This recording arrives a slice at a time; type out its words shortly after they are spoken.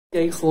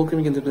Guys, welcome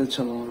again to the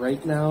channel.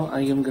 Right now, I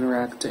am gonna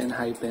react to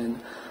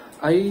ENHYPEN.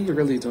 I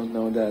really don't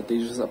know that they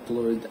just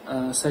upload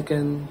a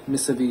second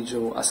Misa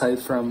video aside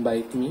from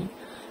Bite Me.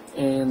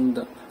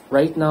 And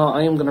right now,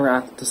 I am gonna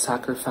react to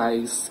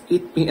Sacrifice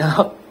Eat Me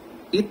Up.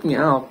 Eat Me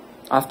Up.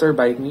 After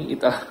Bite Me,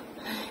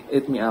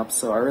 Eat Me Up.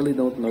 So I really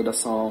don't know the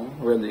song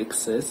really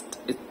exists.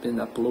 It's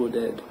been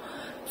uploaded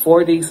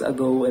 4 days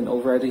ago and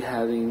already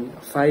having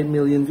 5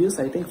 million views.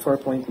 I think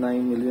 4.9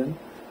 million.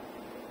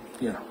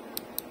 Yeah.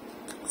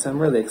 So I'm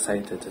really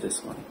excited to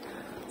this one.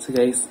 So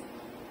guys,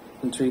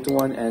 in 3, 2,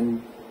 1,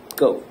 and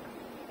go.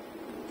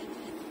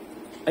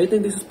 I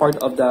think this is part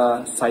of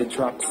the side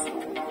tracks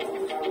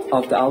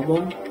of the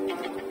album.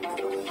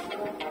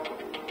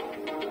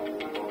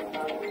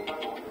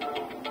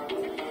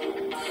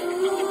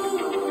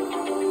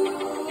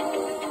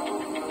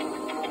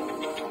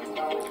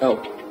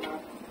 Oh.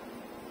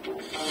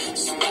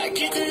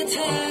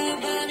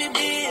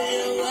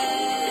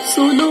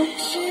 Solo.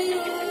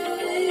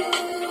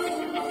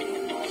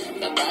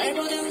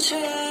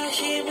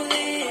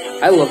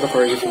 I love the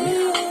choreography.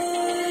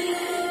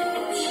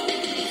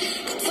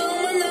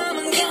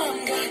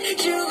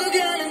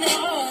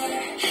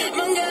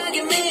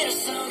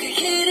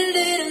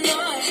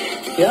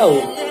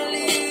 Yo.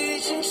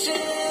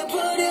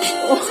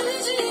 Oh.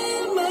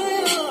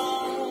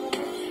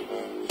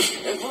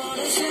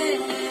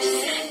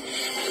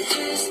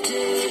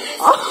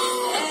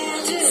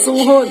 So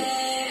hot.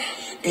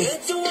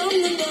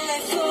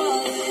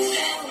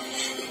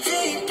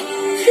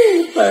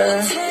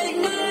 Super.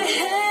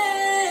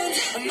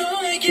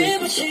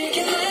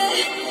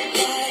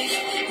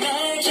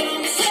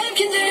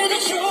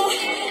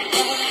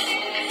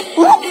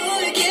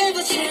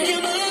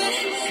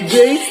 J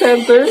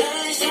Center.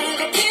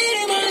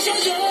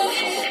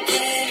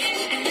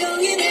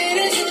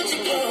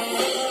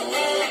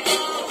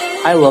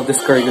 I love this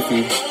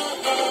choreography.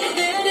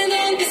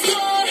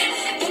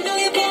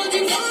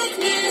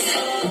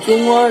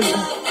 Jungwon.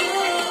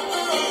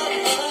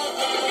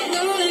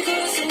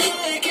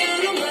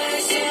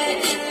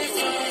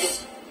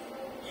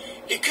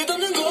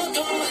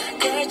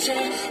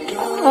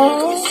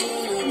 Oh,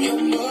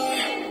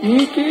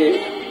 Nikki.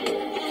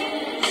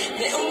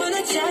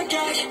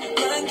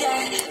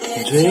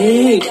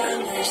 Drake.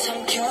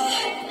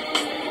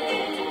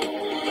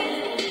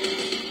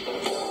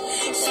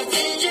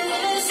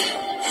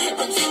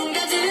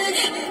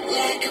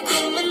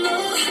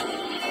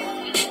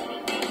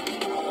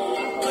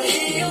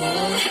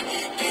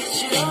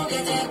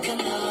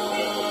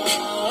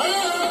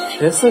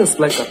 This is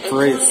like a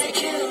priest.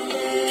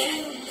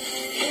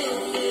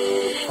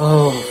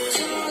 Oh.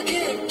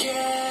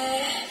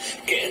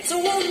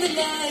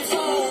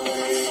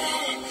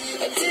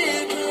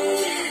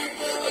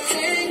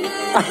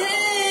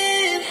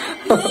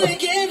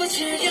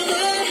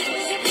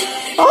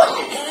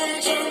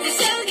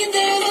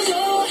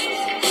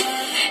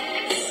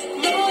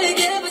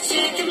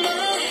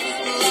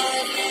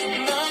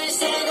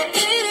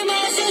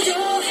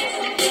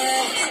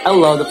 I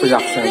love the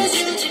production.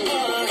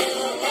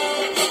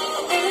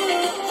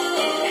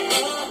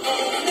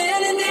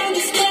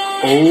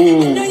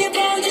 Oh.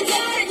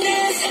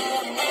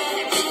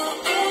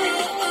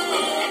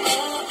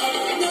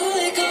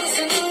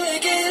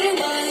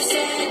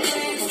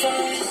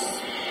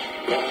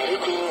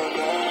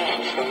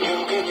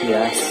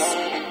 Yes.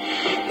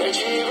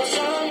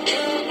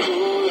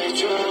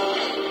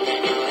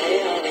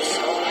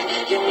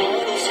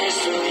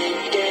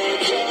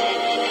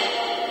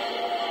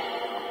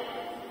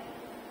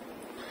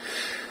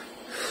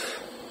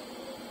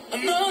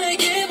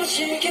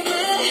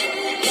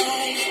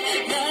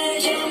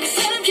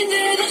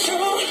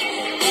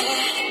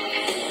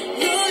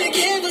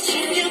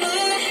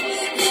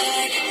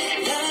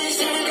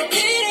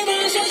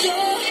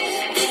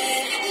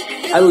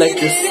 I like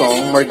this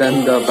song more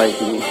than the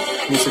Bite Me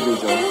music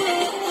video.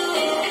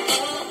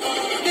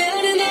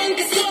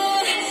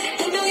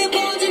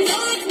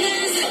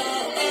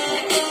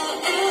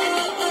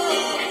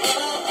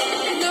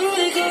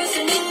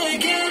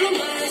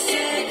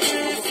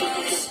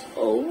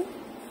 Oh.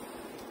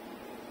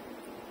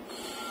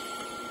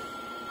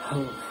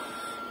 Oh.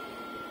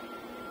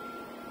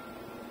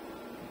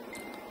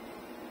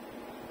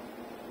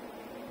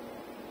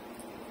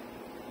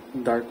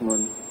 Dark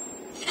Moon.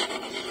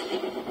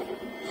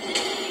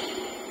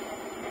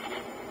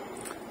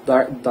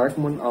 Dark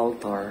Moon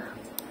Altar.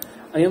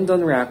 I am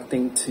done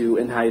reacting to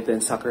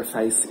ENHYPEN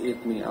Sacrifice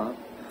Eat Me Up.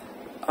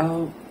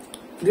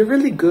 They're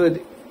really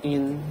good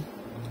in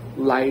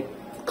light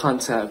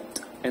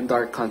concept and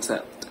dark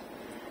concept.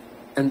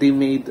 And they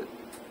made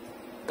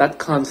that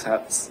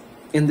concepts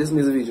in this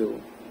music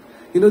video.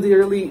 You know, they're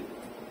really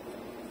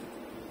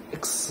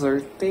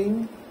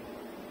exerting,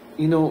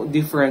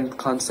 different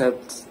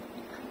concepts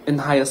in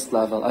highest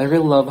level. I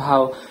really love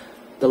how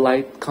the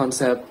light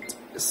concept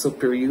is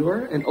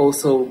superior and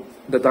also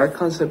the dark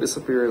concept is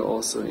superior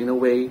also in a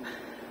way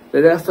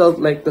that I felt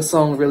like the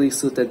song really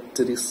suited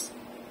to these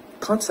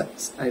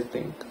concepts, I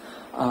think.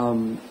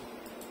 I'm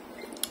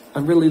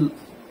really,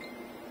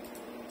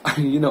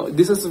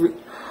 this is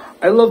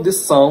I love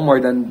this song more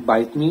than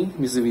Bite Me,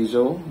 music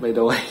video, by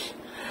the way.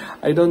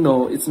 I don't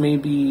know, it's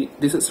maybe,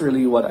 this is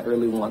really what I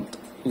really want,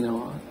 you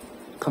know,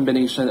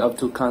 combination of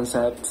two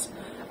concepts.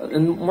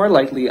 And more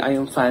likely, I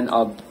am fan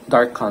of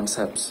dark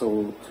concepts,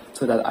 so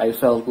that I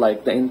felt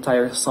like the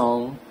entire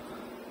song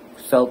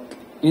felt,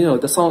 you know,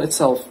 the song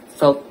itself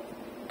felt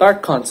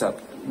dark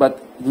concept,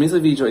 but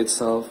music video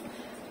itself,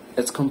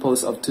 it's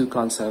composed of two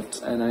concepts,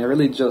 and I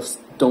really just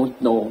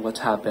don't know what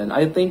happened.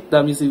 I think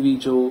the music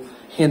video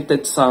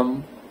hinted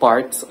some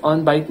parts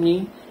on Bite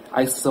Me.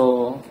 I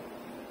saw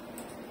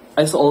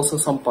also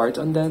some parts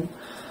on them.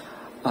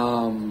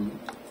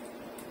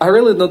 I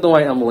really don't know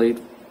why I'm late.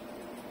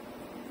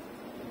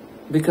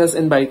 Because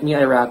in Bite Me,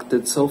 I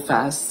reacted so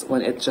fast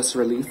when it just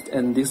released,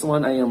 and this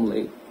one I am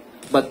late.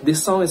 But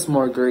this song is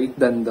more great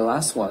than the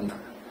last one.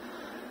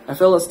 I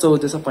felt so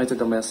disappointed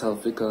in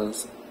myself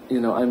because, you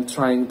know, I'm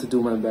trying to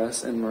do my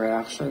best in my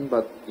reaction,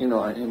 but, you know,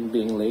 I am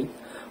being late.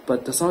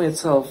 But the song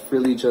itself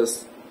really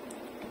just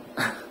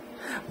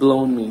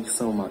blown me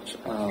so much.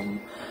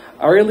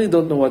 I really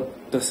don't know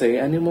what to say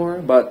anymore,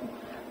 but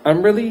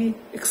I'm really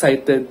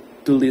excited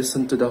to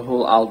listen to the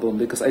whole album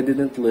because I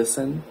didn't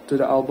listen to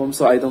the album,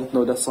 so I don't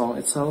know the song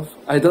itself.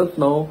 I don't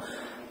know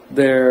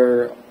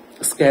their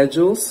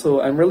schedules,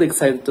 so I'm really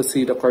excited to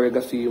see the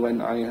choreography when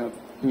I have,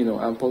 you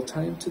know, ample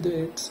time to do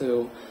it.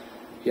 So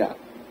yeah,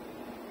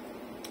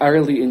 I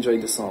really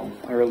enjoyed the song.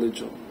 I really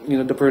enjoy, you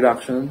know, the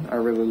production. I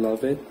really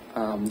love it.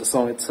 The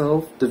song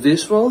itself, the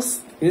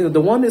visuals, you know,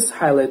 the one is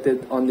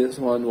highlighted on this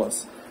one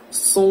was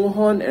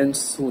Sohon and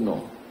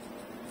Suno,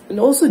 and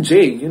also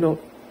Jay. You know,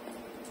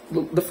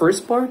 the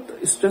first part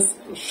is just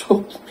show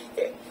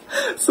me.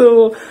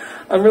 So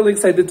I'm really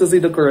excited to see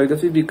the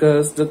choreography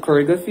because the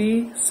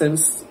choreography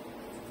seems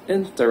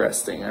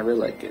interesting. I really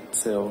like it.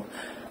 So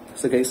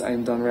guys,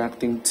 I'm done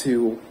reacting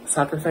to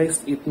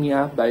Sacrifice Eat Me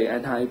Up by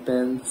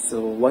ENHYPEN. So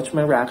watch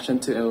my reaction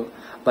to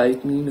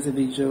Bite Me music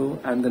video.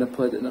 I'm gonna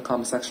put it in the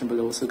comment section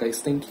below. So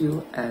guys, thank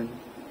you and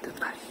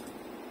goodbye.